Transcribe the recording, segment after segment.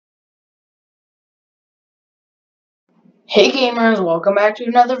Hey gamers, welcome back to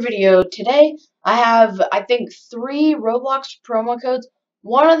another video. Today I have, I think, 3 Roblox promo codes.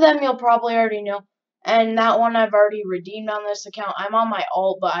 One of them you'll probably already know, and that one I've already redeemed on this account. I'm on my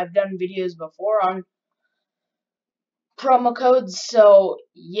alt, but I've done videos before on promo codes, so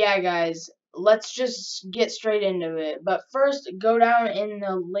yeah guys, let's just get straight into it. But first, go down in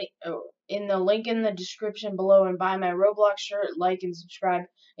the link in the description below and buy my Roblox shirt, like and subscribe.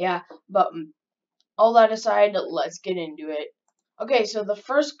 Yeah, but all that aside, let's get into it. Okay, so the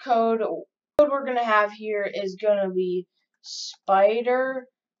first code we're gonna have here is gonna be Spider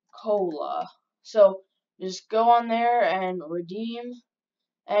Cola. So just go on there and redeem,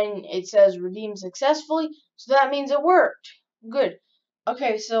 and it says redeem successfully, so that means it worked. Good.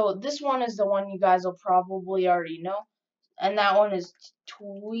 Okay, so this one is the one you guys will probably already know, and that one is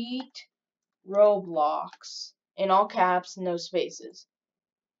tweet Roblox in all caps, no spaces.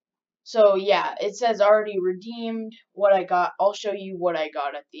 So yeah, it says already redeemed what I got. I'll show you what I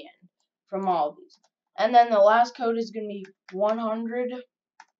got at the end from all of these. And then the last code is going to be 100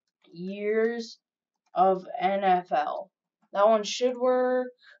 years of NFL. That one should work.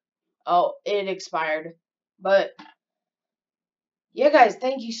 Oh, it expired. But yeah, guys,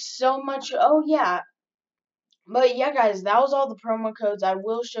 thank you so much. Oh yeah. But yeah, guys, that was all the promo codes. I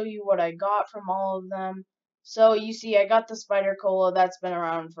will show you what I got from all of them. So you see, I got the Spider Cola. That's been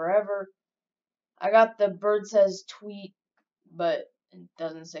around forever. I got the bird says tweet, but it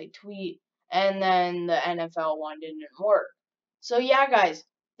doesn't say tweet. And then the NFL one didn't work. So yeah, guys,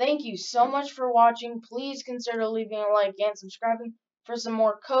 thank you so much for watching. Please consider leaving a like and subscribing for some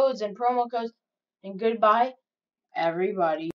more codes and promo codes. And goodbye, everybody.